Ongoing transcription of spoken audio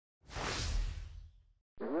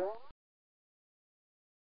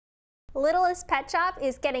Littlest Pet Shop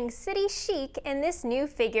is getting city chic in this new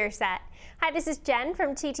figure set. Hi, this is Jen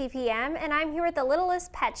from TTPM, and I'm here with the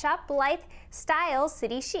Littlest Pet Shop Blythe Style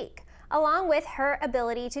City Chic. Along with her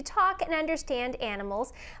ability to talk and understand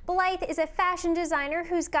animals, Blythe is a fashion designer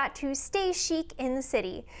who's got to stay chic in the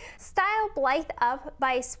city. Style Blythe up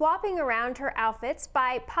by swapping around her outfits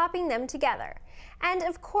by popping them together. And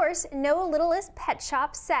of course, no Littlest Pet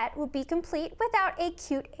Shop set would be complete without a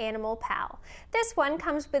cute animal pal. This one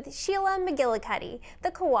comes with Sheila MacGillicuddy,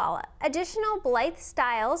 the koala. Additional Blythe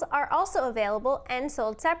styles are also available and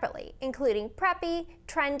sold separately, including preppy,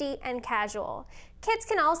 trendy, and casual. Kids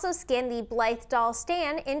can also scan the Blythe doll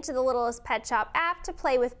stand into the Littlest Pet Shop app to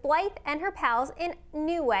play with Blythe and her pals in a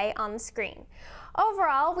new way on the screen.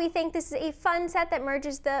 Overall, we think this is a fun set that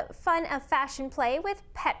merges the fun of fashion play with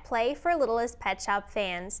pet play for Littlest Pet Shop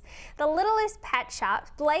fans. The Littlest Pet Shop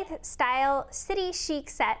Blythe Style City Chic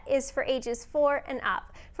set is for ages 4 and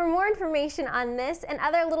up. For more information on this and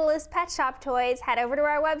other Littlest Pet Shop toys, head over to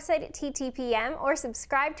our website at TTPM or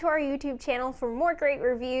subscribe to our YouTube channel for more great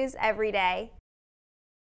reviews every day.